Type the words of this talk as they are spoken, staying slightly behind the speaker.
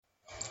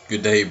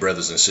Good day,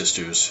 brothers and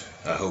sisters.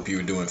 I hope you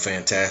are doing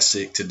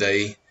fantastic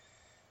today.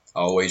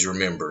 Always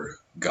remember,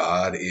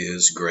 God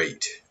is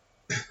great.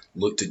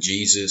 Look to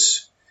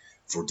Jesus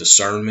for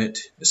discernment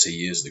as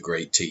he is the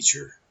great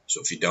teacher.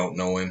 So if you don't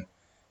know him,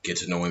 get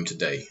to know him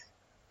today.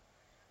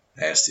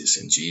 I ask this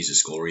in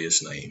Jesus'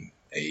 glorious name.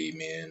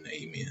 Amen.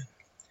 Amen.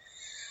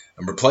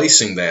 I'm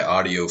replacing that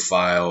audio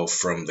file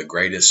from the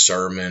greatest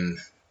sermon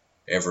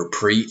ever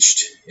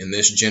preached in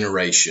this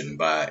generation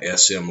by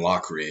S.M.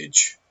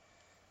 Lockridge,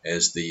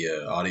 as the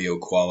audio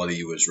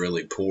quality was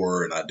really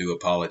poor, and I do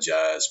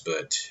apologize,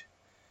 but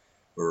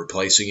we're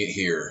replacing it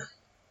here,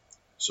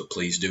 so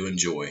please do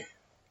enjoy.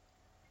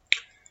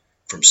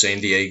 From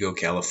San Diego,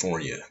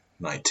 California,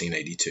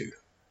 1982.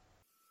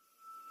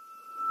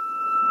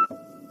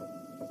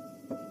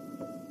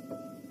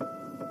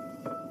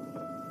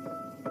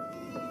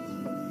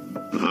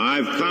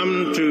 I've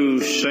come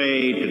to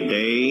say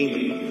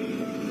today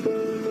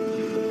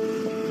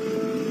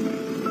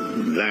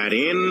that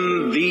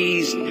in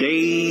these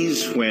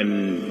days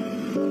when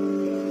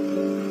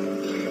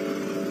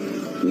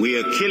we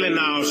are killing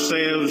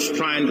ourselves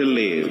trying to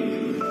live,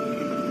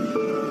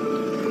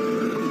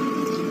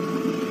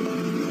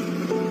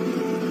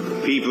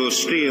 people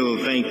still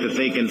think that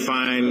they can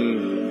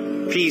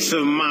find peace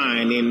of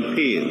mind in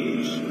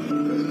pills.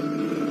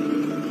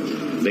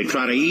 They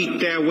try to eat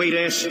their way to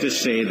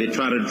ecstasy. They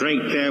try to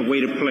drink their way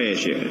to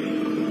pleasure.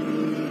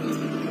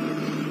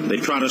 They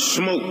try to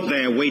smoke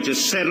their way to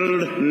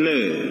settled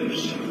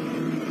nerves.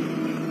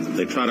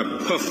 They try to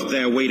puff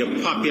their way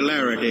to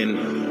popularity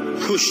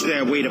and push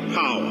their way to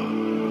power.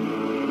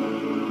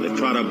 They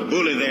try to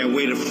bully their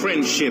way to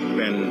friendship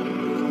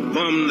and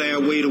bum their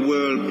way to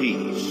world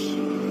peace.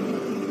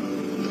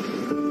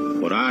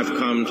 But I've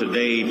come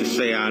today to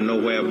say I know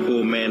where a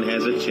poor man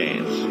has a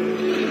chance.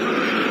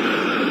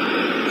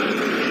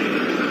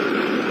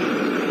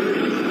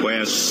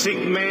 Where a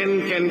sick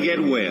man can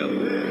get well.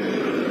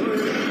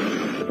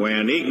 Where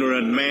an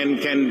ignorant man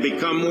can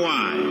become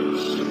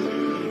wise.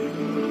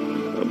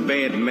 A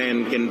bad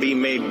man can be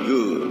made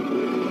good.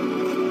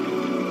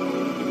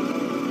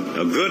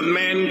 A good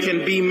man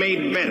can be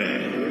made better.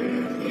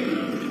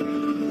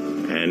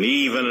 And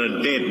even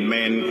a dead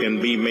man can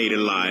be made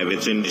alive.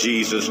 It's in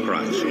Jesus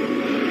Christ.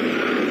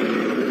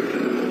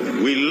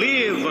 We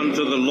live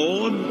unto the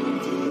Lord.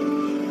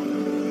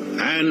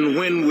 And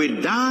when we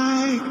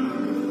die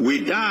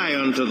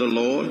unto the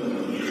Lord.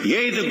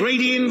 Yea, the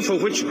great end for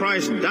which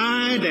Christ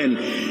died and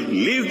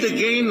lived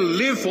again,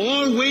 lived for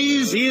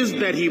always, is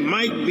that he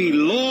might be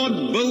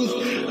Lord both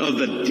of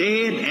the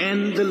dead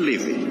and the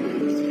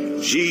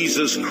living.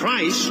 Jesus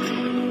Christ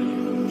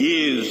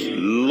is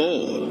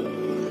Lord.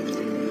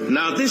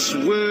 Now this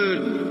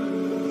word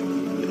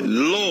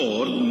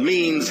Lord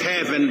means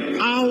having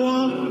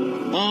power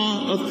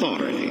or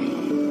authority.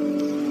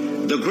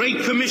 The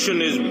Great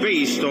Commission is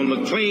based on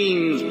the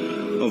claims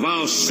of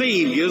our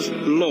Savior's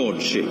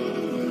lordship.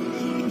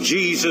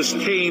 Jesus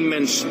came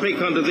and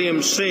spake unto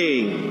them,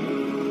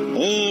 saying,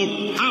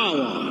 all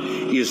power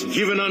is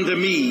given unto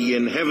me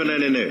in heaven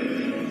and in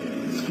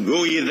earth.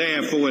 Go ye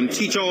therefore and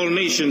teach all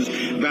nations,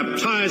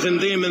 baptizing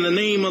them in the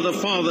name of the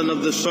Father and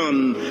of the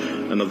Son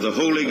and of the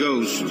Holy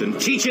Ghost, and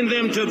teaching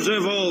them to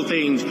observe all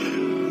things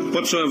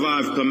whatsoever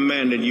I've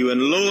commanded you.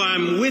 And lo,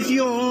 I'm with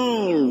you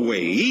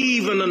always,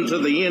 even unto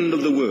the end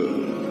of the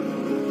world.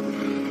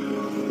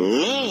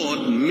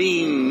 Lord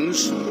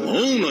means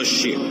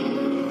ownership.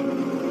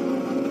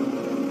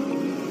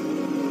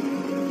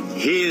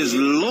 His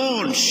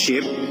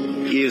lordship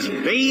is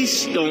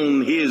based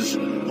on his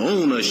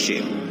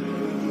ownership.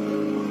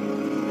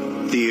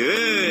 The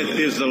earth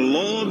is the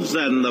Lord's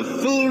and the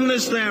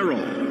fullness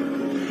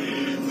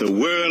thereof, the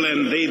world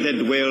and they that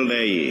dwell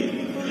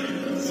therein.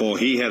 For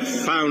he hath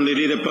founded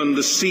it upon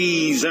the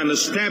seas and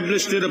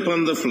established it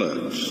upon the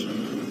floods.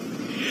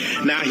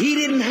 Now, he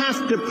didn't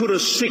have to put a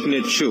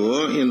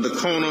signature in the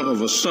corner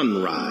of a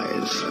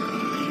sunrise.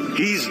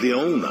 He's the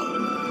owner.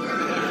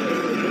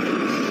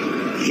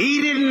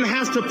 He didn't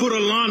have to put a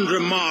laundry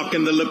mark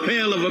in the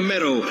lapel of a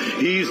meadow.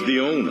 He's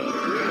the owner.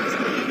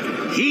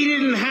 He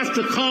didn't have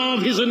to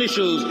carve his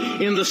initials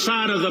in the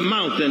side of the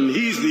mountain.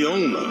 He's the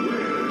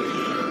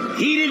owner.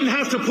 He didn't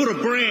have to put a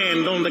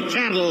brand on the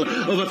cattle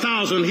of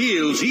 1,000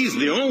 hills. He's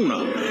the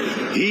owner.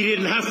 He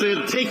didn't have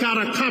to take out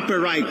a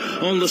copyright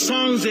on the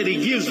songs that he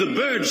gives the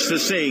birds to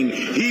sing.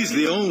 He's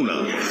the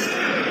owner.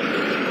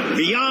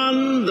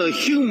 Beyond the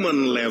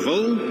human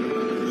level,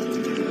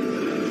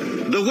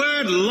 the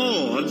word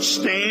Lord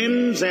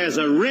stands as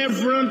a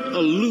reverent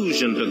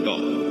allusion to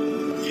God.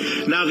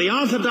 Now, the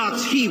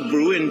Orthodox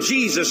Hebrew in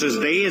Jesus'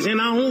 day, as in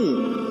our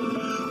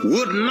own,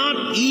 would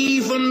not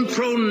even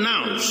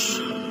pronounce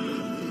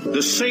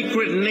the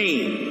sacred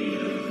name,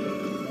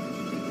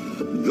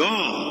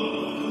 God,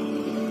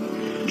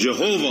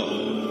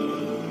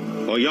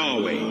 Jehovah, or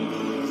Yahweh.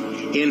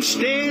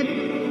 Instead,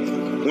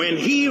 when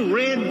he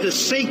read the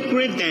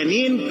sacred and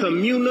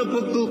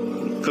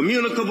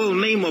incommunicable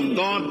name of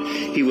God,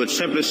 he would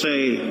simply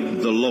say,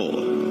 the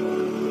Lord.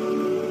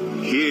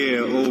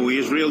 Hear, O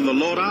Israel, the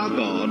Lord our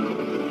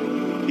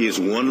God is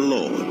one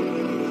Lord.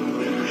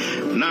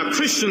 Now,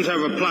 Christians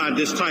have applied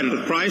this title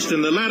to Christ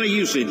in the latter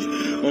usage.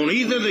 On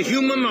either the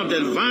human or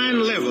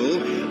divine level,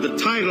 the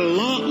title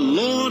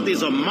Lord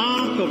is a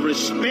mark of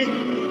respect,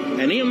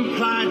 an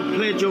implied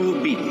pledge of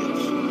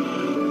obedience.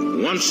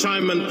 Once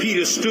Simon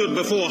Peter stood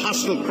before a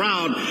hostile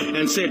crowd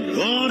and said,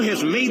 God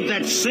has made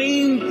that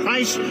same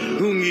Christ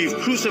whom you've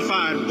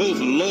crucified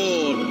both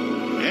Lord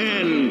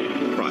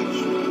and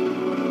Christ.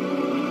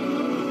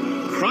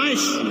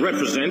 Christ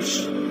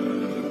represents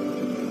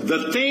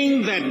the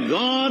thing that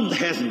God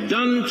has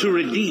done to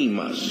redeem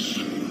us.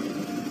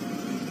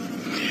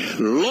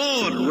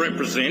 Lord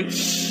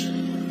represents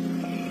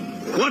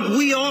what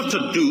we ought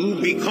to do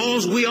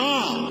because we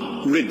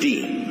are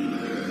redeemed.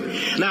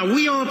 Now,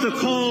 we ought to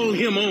call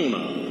him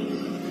owner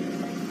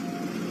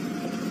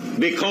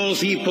because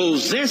he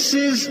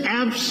possesses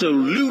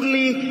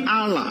absolutely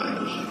our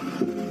lives.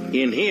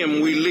 In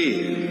him we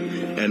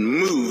live and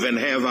move and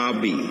have our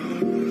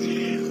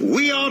being.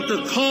 We ought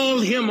to call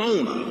him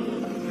owner.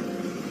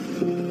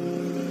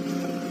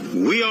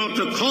 We ought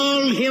to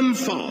call him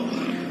Father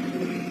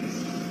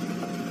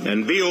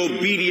and be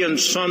obedient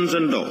sons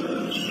and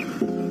daughters.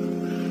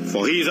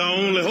 For he's our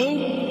only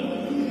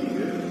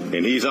hope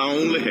and he's our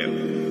only help.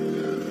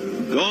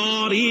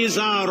 God is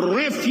our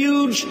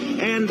refuge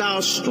and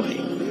our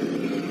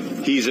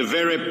strength. He's a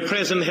very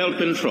present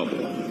help in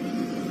trouble.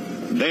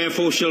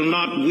 Therefore shall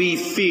not we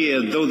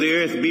fear, though the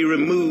earth be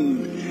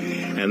removed,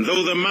 and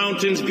though the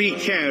mountains be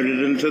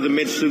carried into the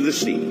midst of the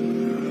sea.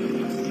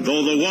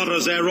 Though the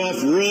waters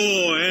thereof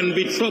roar and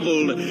be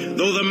troubled,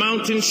 though the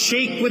mountains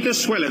shake with the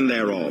swelling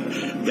thereof,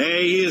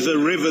 there is a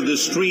river, the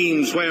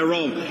streams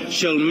whereof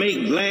shall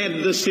make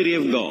glad the city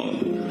of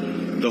God,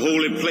 the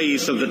holy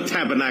place of the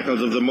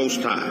tabernacles of the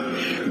Most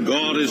High.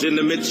 God is in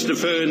the midst of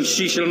her, and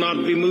she shall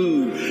not be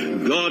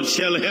moved. God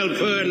shall help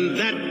her, and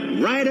that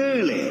right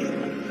early.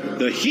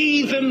 The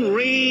heathen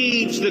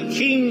raged, the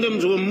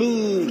kingdoms were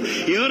moved.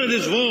 He uttered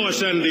his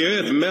voice, and the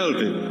earth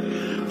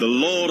melted. The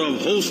Lord of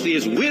hosts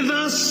is with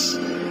us.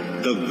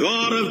 The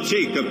God of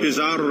Jacob is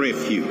our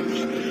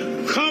refuge.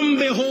 Come,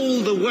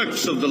 behold the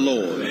works of the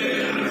Lord.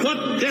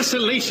 What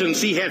desolations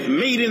he hath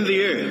made in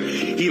the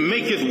earth. He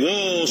maketh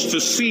walls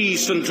to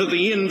cease unto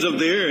the ends of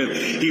the earth.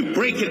 He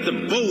breaketh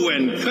the bow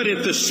and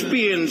cutteth the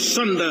spear in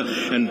sunder,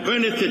 and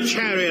burneth the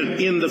chariot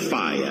in the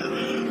fire.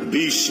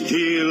 Be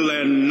still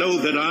and know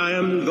that I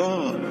am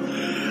God.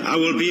 I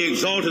will be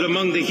exalted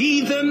among the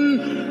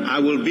heathen. I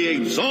will be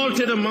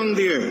exalted among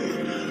the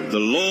earth. The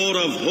Lord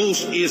of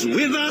hosts is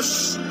with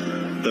us.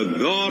 The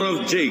God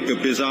of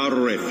Jacob is our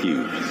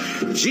refuge.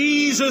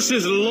 Jesus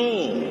is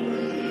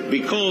Lord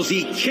because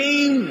he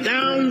came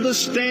down the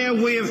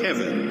stairway of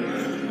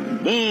heaven,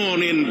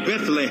 born in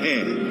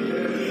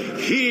Bethlehem,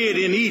 hid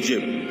in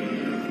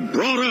Egypt,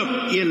 brought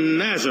up in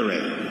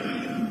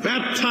Nazareth,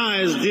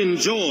 baptized in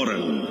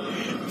Jordan,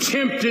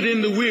 tempted in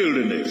the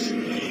wilderness.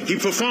 He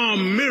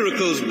performed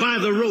miracles by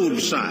the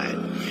roadside.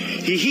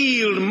 He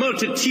healed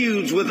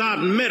multitudes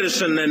without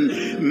medicine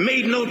and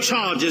made no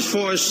charges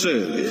for his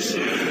service.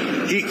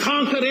 He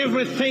conquered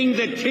everything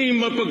that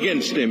came up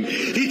against him.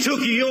 He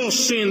took your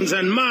sins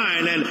and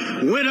mine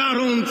and went out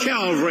on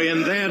Calvary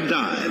and there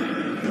died.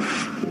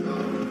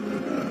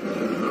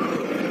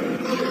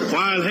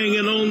 While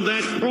hanging on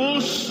that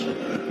cross,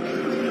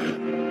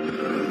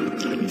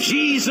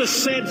 Jesus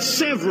said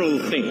several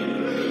things.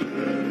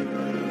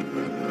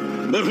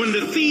 But when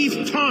the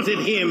thief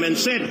taunted him and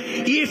said,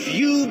 if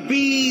you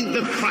be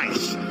the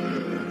Christ,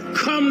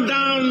 come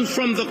down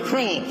from the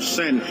cross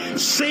and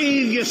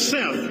save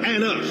yourself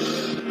and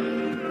us.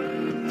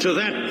 To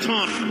that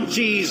taunt,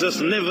 Jesus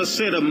never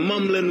said a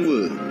mumbling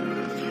word.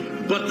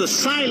 But the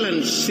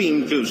silence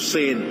seemed to have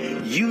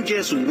said, you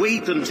just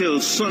wait until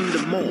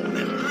Sunday morning.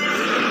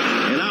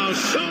 And I'll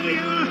show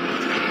you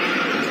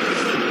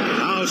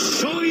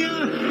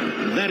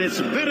that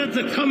it's better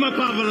to come up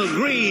out of a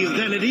grave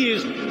than it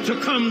is to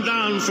come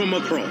down from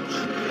a cross.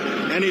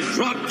 And he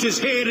dropped his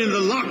head in the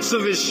locks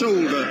of his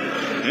shoulder,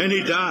 and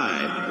he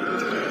died.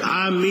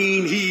 I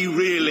mean, he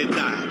really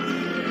died.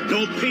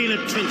 Don't pay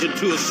attention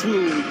to a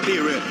swoon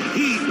theory.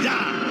 He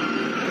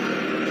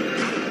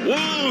died.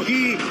 Whoa,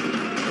 he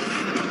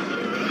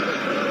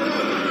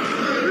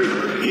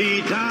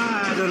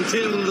died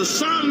until the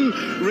sun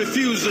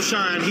refused to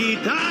shine. He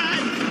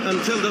died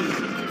until the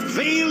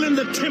veil in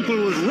the temple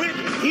was rent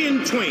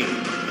in twain.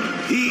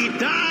 He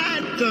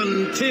died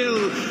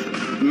until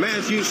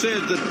Matthew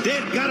says the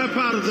dead got up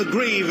out of the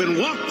grave and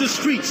walked the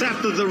streets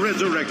after the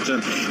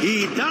resurrection.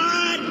 He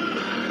died.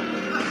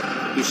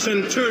 The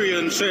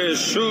centurion says,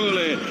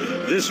 surely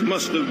this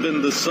must have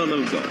been the Son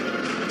of God.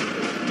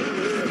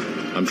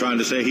 I'm trying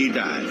to say he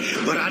died,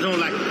 but I don't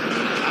like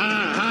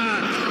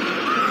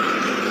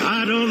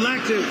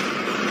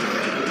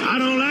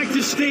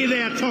to stay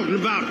there talking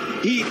about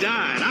he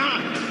died.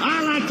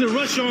 I like to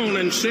rush on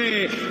and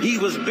say he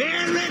was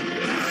buried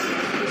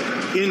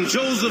in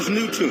Joseph's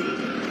new tomb.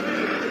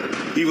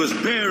 He was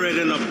buried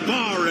in a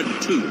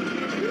borrowed tomb.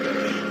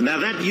 Now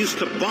that used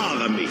to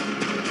bother me.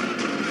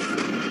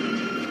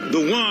 The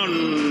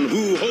one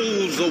who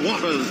holds the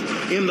waters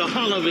in the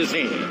hollow of his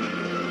hand.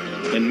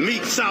 and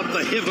metes out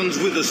the heavens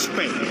with a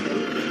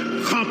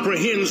span,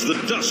 comprehends the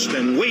dust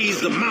and weighs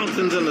the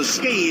mountains in a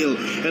scale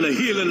and a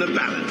hill in a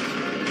balance.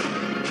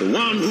 The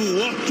one who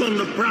walked on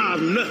the brow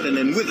of nothing,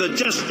 and with a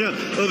gesture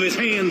of his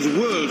hands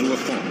worlds were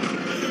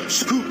formed,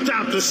 scooped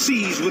out the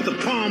seas with the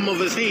palm of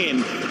his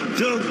hand,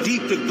 dug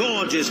deep the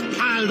gorges,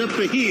 piled up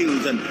the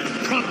hills, and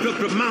propped up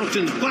the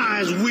mountains by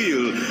his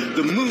will.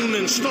 The moon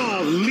and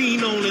stars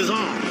lean on his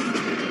arm,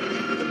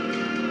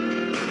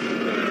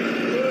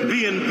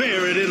 being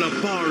buried in a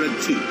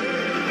borrowed tomb.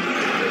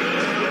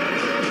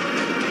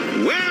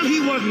 Well, he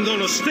wasn't going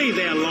to stay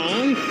there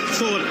long,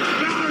 so it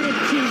borrowed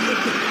tomb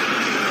with the...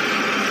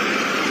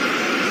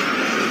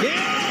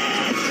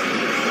 Yes!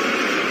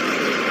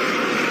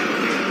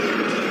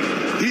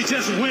 He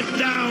just went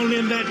down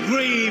in that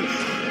grave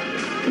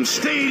and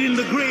stayed in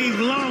the grave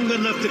long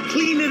enough to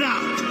clean it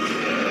out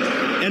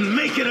and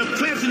make it a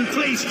pleasant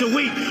place to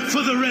wait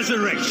for the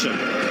resurrection.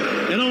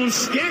 And on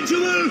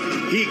schedule,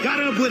 he got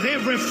up with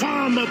every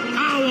form of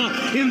power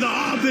in the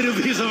orbit of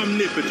his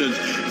omnipotence.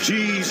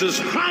 Jesus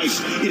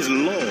Christ is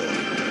Lord.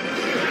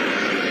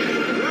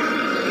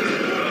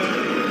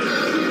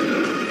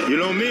 You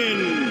know,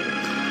 men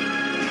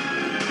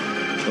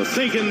are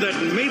thinking that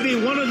maybe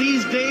one of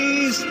these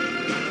days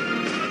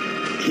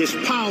his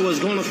power is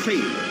going to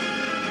fade.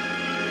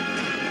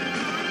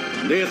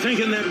 They're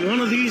thinking that one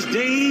of these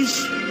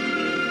days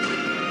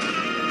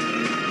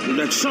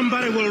that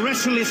somebody will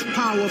wrestle his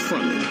power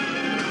from him.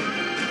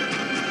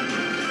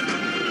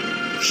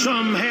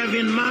 Some have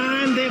in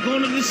mind they're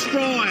going to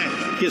destroy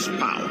his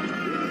power.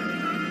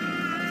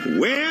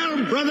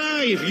 Well,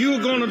 brother, if you're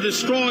going to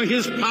destroy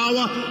his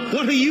power,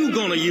 what are you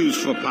going to use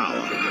for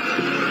power?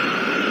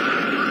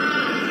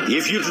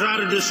 If you try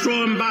to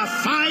destroy him by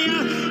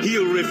fire,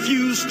 he'll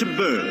refuse to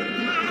burn.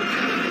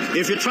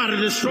 If you try to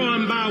destroy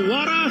him by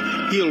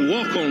water, he'll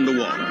walk on the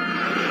water.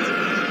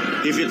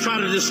 If you try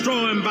to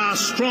destroy him by a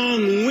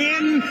strong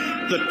wind,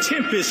 the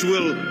tempest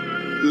will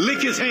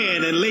lick his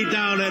hand and lay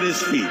down at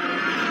his feet.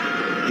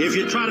 If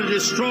you try to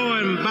destroy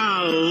him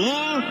by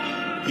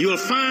law, you'll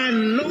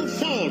find no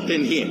fault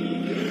in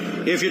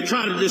him. If you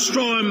try to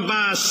destroy him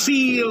by a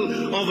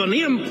seal of an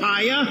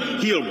empire,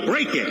 he'll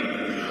break it.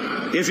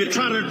 If you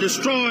try to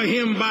destroy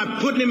him by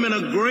putting him in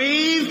a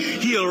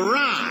grave, he'll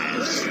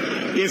rise.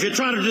 If you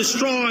try to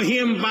destroy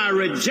him by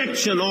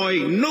rejection or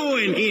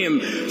ignoring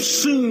him,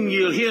 soon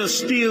you'll hear a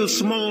still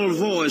small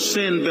voice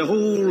saying,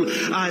 "Behold,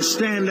 I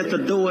stand at the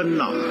door and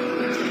knock.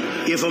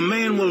 If a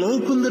man will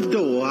open the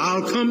door,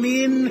 I'll come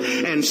in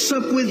and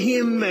sup with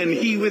him and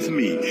he with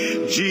me."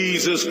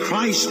 Jesus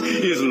Christ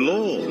is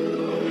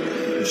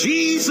Lord.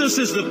 Jesus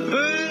is the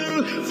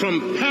pearl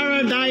from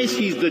paradise.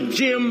 He's the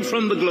gem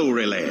from the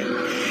glory land.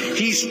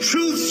 He's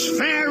truth's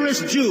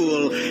fairest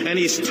jewel and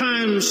he's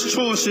time's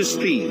choicest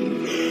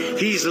theme.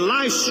 He's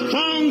life's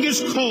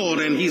strongest cord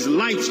and he's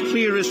light's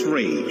clearest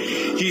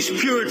ray. He's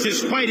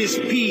purity's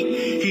whitest peak.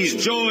 He's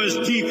joy's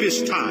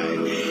deepest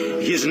tide.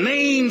 His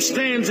name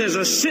stands as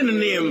a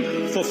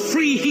synonym for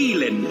free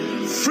healing,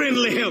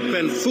 friendly help,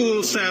 and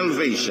full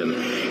salvation.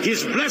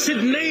 His blessed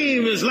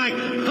name is like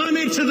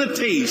honey to the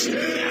taste.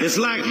 It's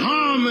like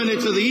harmony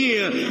to the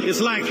ear. It's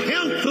like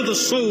health to the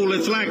soul.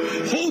 It's like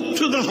hope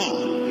to the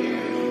heart.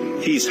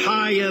 He's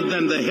higher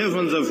than the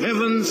heavens of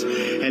heavens,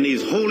 and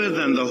he's holier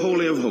than the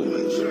holy of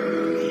holies.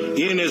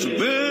 In his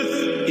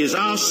birth is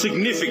our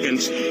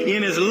significance.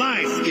 In his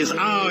life is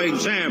our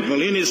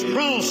example. In his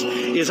cross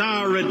is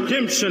our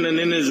redemption, and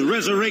in his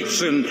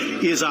resurrection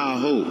is our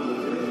hope.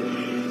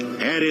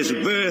 At his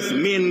birth,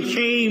 men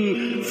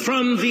came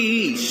from the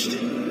east,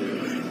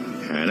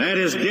 and at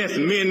his death,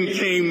 men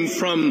came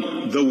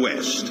from the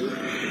west.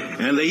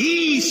 And the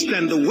east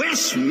and the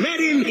west met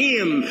in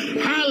him.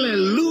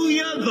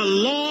 Hallelujah, the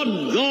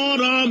Lord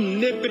God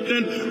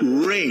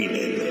omnipotent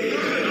reigneth.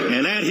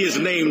 And at his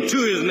name, to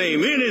his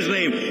name, in his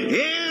name,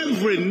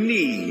 every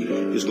knee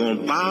is going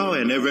to bow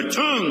and every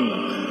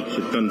tongue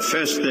should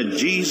confess that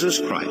Jesus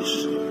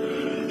Christ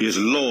is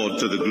Lord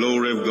to the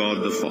glory of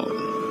God the Father.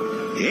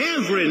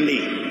 Every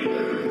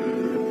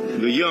knee,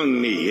 the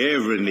young knee,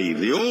 every knee,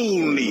 the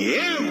old knee,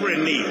 every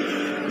knee,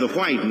 the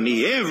white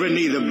knee, every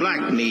knee, the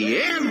black knee,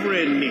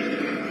 every knee,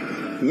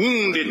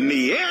 wounded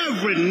knee,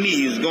 every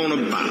knee is going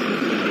to bow.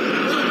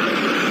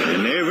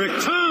 And every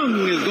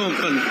tongue is going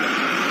to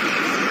confess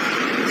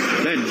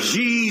that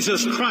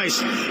Jesus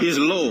Christ is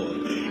Lord.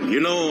 You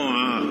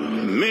know,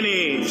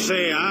 many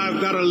say, I've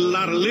got a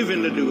lot of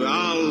living to do.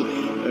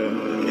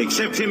 I'll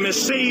accept him as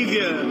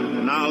Savior,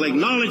 and I'll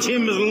acknowledge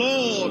him as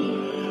Lord,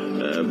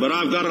 but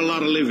I've got a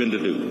lot of living to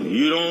do.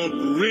 You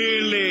don't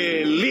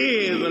really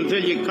live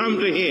until you come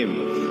to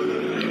him,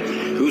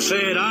 who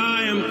said,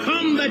 I am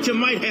come that you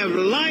might have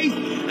life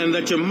and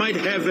that you might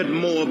have it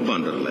more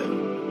abundantly.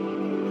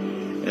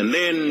 And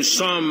then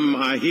some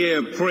I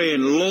hear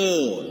praying,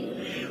 Lord,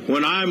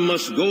 when I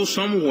must go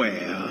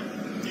somewhere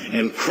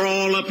and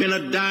crawl up in a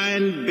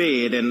dying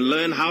bed and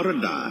learn how to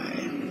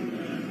die.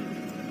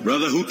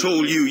 Brother, who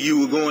told you you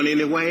were going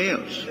anywhere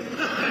else?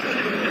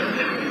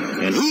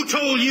 And who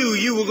told you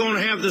you were going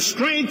to have the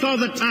strength or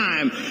the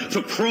time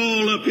to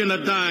crawl up in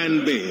a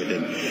dying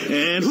bed?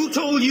 And who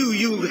told you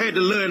you had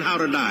to learn how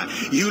to die?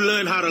 You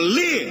learn how to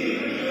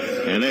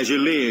live. And as you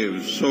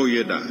live, so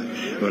you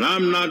die. But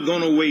I'm not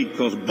going to wait,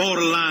 because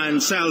borderline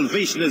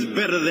salvation is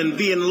better than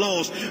being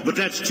lost, but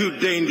that's too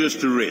dangerous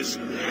to risk.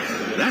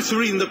 That's the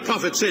reason the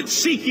prophet said,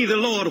 seek ye the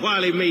Lord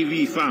while he may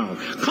be found.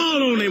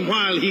 Call on him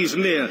while he's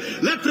near.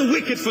 Let the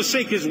wicked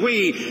forsake his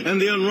way, and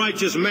the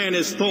unrighteous man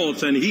his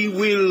thoughts, and he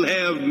will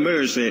have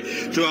mercy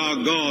to our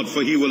God,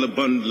 for he will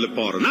abundantly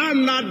pardon.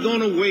 I'm not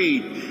going to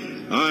wait.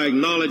 I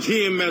acknowledge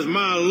him as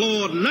my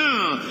Lord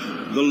now.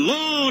 The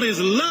Lord is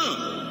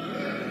love.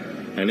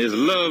 And his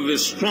love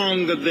is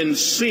stronger than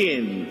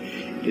sin.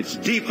 It's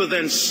deeper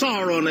than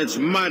sorrow, and it's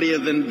mightier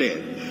than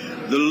death.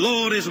 The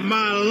Lord is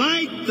my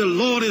light. The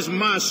Lord is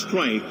my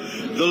strength.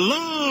 The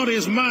Lord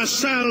is my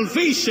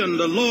salvation.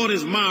 The Lord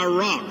is my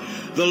rock.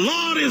 The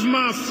Lord is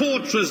my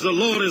fortress. The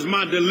Lord is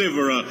my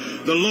deliverer.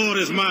 The Lord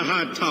is my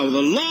high tower.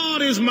 The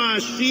Lord is my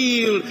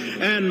shield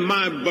and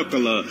my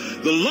buckler.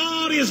 The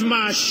Lord is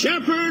my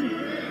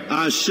shepherd.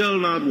 I shall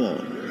not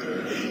want.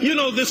 You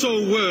know, this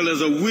old world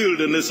is a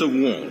wilderness of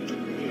want.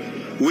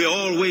 We're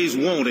always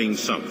wanting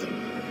something.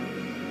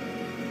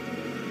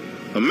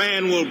 A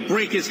man will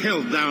break his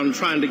health down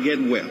trying to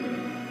get well.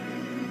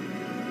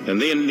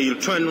 And then he'll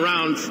turn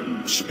around,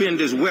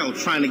 spend his wealth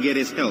trying to get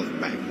his health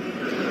back.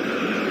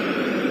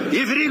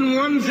 If it isn't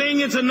one thing,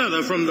 it's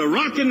another. From the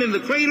rocking in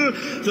the cradle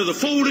to the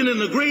folding in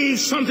the grave,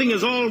 something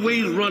is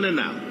always running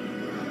out.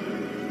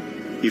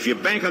 If your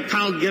bank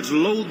account gets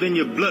low, then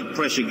your blood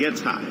pressure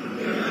gets high.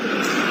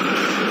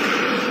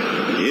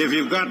 If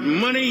you've got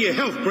money, your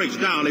health breaks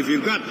down. If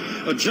you've got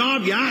a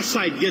job, your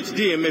eyesight gets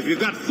dim. If you've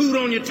got food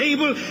on your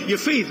table, your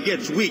faith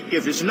gets weak.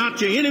 If it's not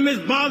your enemies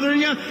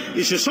bothering you,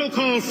 it's your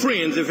so-called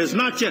friends. If it's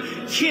not your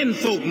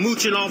kinfolk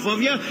mooching off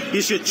of you,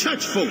 it's your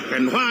church folk.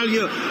 And while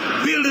you're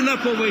building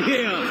up over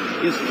here,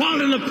 it's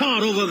falling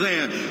apart over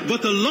there.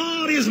 But the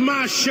Lord is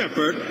my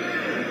shepherd,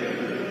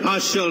 I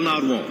shall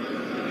not want.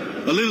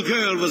 A little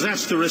girl was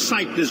asked to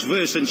recite this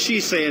verse, and she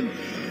said,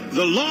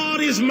 the Lord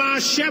is my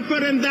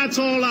shepherd, and that's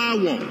all I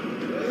want.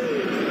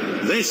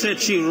 They said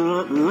she's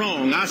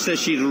wrong. I said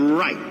she's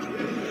right.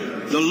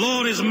 The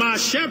Lord is my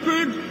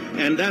shepherd,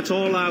 and that's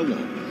all I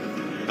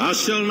want. I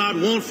shall not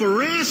want for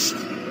rest,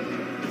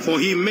 for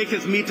he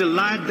maketh me to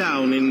lie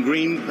down in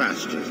green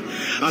pastures.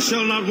 I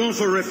shall not want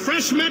for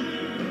refreshment,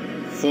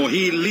 for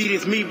he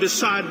leadeth me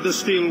beside the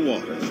still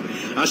waters.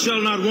 I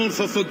shall not want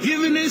for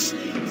forgiveness,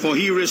 for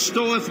he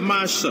restoreth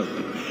my soul.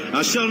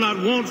 I shall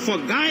not want for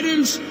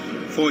guidance,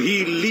 for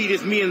he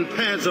leadeth me in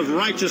paths of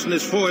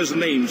righteousness for his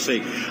name's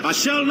sake. I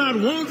shall not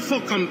want for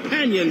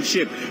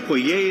companionship, for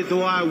yea,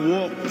 though I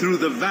walk through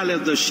the valley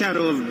of the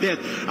shadow of death,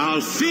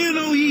 I'll fear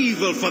no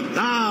evil, for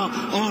thou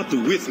art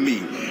with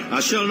me.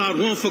 I shall not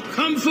want for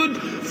comfort,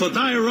 for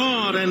thy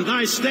rod and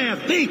thy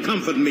staff, they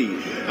comfort me.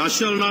 I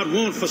shall not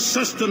want for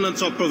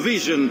sustenance or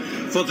provision,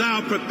 for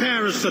thou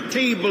preparest a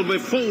table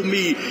before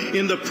me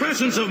in the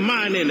presence of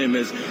mine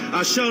enemies.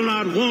 I shall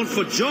not want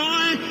for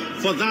joy,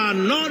 for thou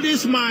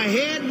anointest my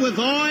head with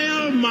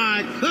oil,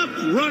 my cup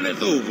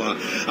runneth over.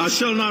 I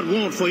shall not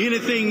want for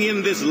anything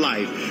in this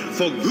life,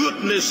 for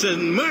goodness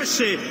and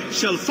mercy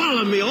shall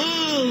follow me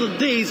all the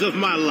days of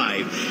my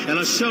life. And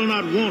I shall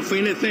not want for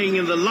anything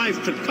in the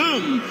life to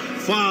come,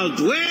 for I'll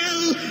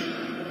dwell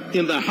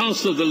in the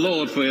house of the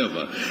Lord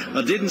forever.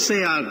 I didn't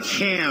say I'll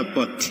camp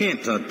or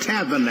tent or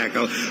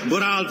tabernacle,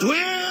 but I'll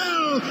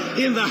dwell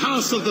in the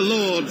house of the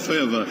Lord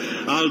forever.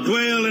 I'll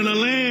dwell in a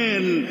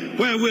land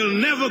where we'll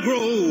never grow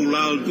old.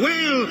 I'll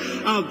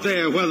dwell out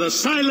there where the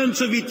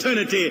silence of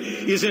eternity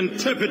is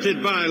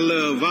interpreted by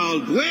love. I'll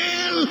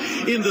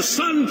dwell in the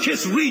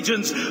sun-kissed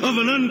regions of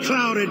an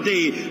unclouded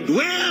day.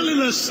 Dwell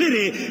in a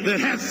city that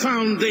hath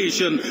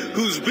foundation,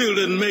 whose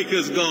building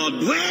makers God.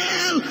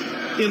 Dwell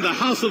in the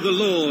house of the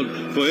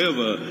Lord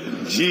forever.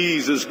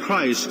 Jesus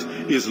Christ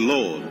is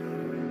Lord.